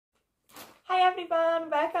Hi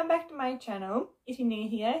everyone, welcome back to my channel. If you're new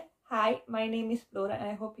here, hi, my name is Flora and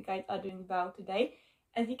I hope you guys are doing well today.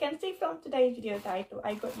 As you can see from today's video title,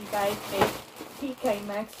 I got you guys a TK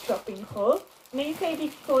Maxx shopping haul. In the UK we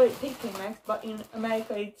call it TK Maxx, but in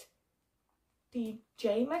America it's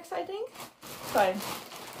TJ Maxx, I think. So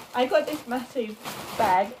I got this massive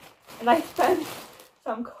bag and I spent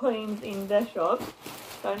some coins in the shop.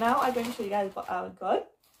 So now I'm going to show you guys what I got.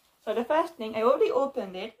 So the first thing, I already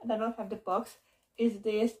opened it and I don't have the box, is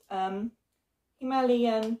this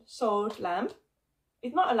Himalayan salt lamp.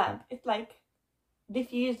 It's not a lamp, it's like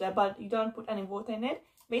diffuser, but you don't put any water in it.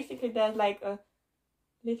 Basically there's like a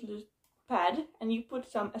little pad and you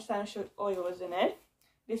put some essential oils in it.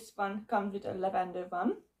 This one comes with a lavender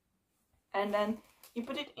one. And then you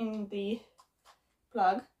put it in the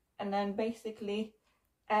plug and then basically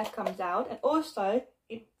air comes out. And also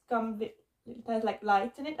it comes with, it has like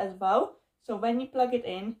lights in it as well, so when you plug it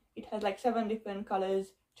in it has like 7 different colors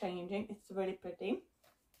changing. It's really pretty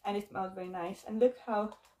and it smells very nice, and look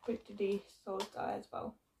how pretty the salts are as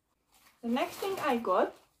well. The next thing I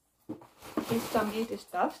got is some beauty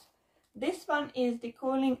stuffs. This one is the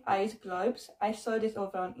cooling ice globes. I saw this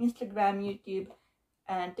over on Instagram, YouTube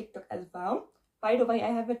and TikTok as well. By the way, I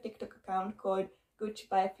have a TikTok account called Gucci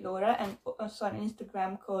by Flora and also an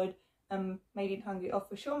Instagram called Made in Hungary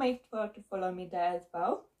official. Make sure to follow me there as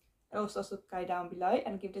well, and also subscribe down below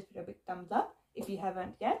and give this video a big thumbs up if you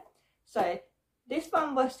haven't yet. So this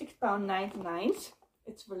one was £6.99.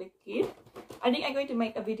 It's really cute. I think I'm going to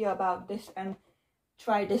make a video about this and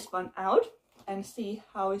try this one out and see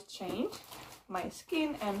how it's changed my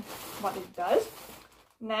skin and what it does.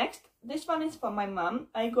 Next, this one is for my mum.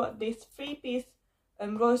 I got this 3-piece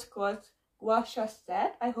rose quartz gua sha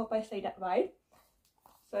set. I hope I say that right.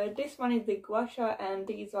 So this one is the gua sha and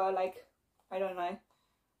these are like, I don't know,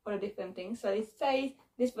 all the different things. So it says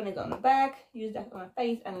this one is on the back, use that on my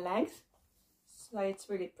face and legs. So it's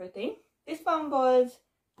really pretty. This one was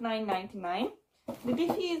 $9.99. The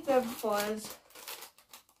diffuser was,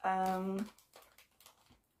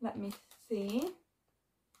 let me see,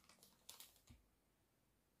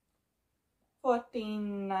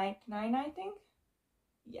 $14.99 I think.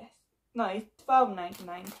 Yes, no, it's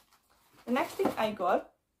 $12.99. The next thing I got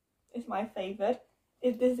is my favorite,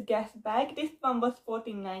 is this gas bag. This one was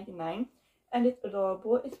 $14.99 and it's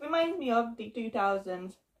adorable. It reminds me of the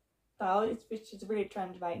 2000s style, which is really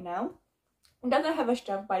trendy right now. It doesn't have a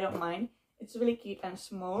strap, but I don't mind. It's really cute and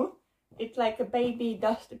small. It's like a baby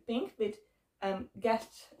dusty pink with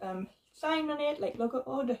gas sign on it, like logo.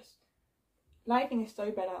 Oh, the lighting is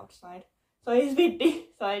so bad outside. So it's with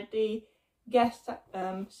the gas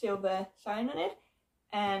silver sign on it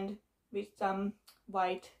and with some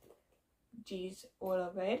white G's all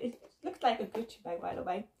over it. It looks like a Gucci bag, by the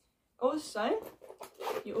way. Also,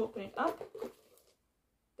 you open it up.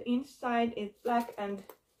 The inside is black and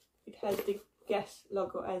it has the Guess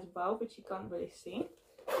logo as well, which you can't really see,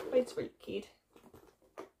 but it's really cute.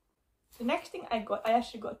 The next thing I got, I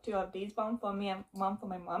actually got 2 of these, one for me and one for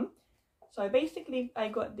my mum. So basically I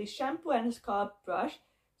got this shampoo and a scalp brush.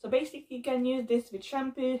 So basically you can use this with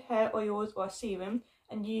shampoo, hair oils or serum,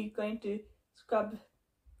 and you're going to scrub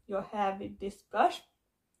your hair with this brush.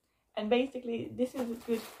 And basically this is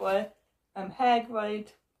good for hair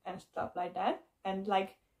growth and stuff like that, and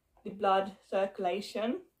like the blood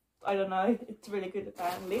circulation. I don't know, it's really good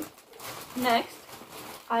apparently. Next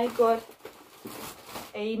I got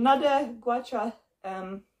another gua sha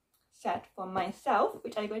set for myself,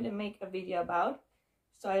 which I'm going to make a video about.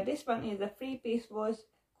 So this one is a 3-piece rose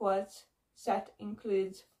quartz set,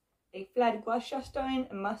 includes a flat gua sha stone,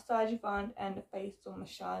 a massage wand and a facial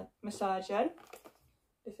massager.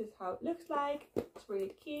 This is how it looks like. It's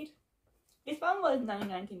really cute. This one was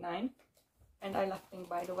 $9.99 and I love pink,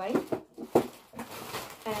 by the way.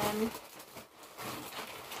 And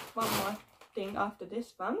one more thing after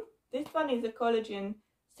this one. This one is a collagen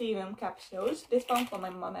serum capsules. This one for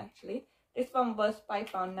my mom actually. This one was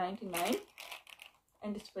 £5.99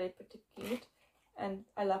 and it's really pretty cute. And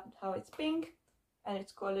I love how it's pink and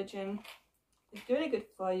it's collagen. It's really good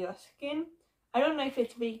for your skin. I don't know if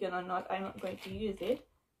it's vegan or not. I'm not going to use it,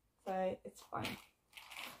 so it's fine.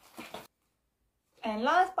 And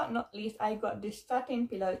last but not least, I got this satin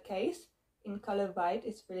pillowcase in color white.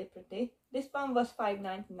 It's really pretty. This one was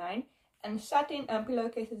 $5.99 and satin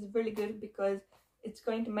pillowcase is really good because it's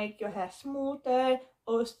going to make your hair smoother.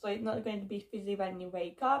 Also, it's not going to be frizzy when you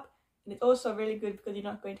wake up, and it's also really good because you're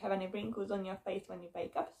not going to have any wrinkles on your face when you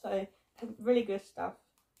wake up. So really good stuff.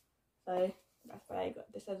 So that's why I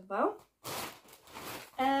got this as well.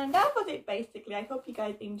 And that was it basically. I hope you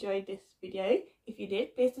guys enjoyed this video. If you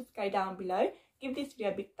did, please subscribe down below. Give this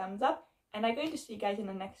video a big thumbs up. and I'm going to see you guys in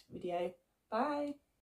the next video. Bye.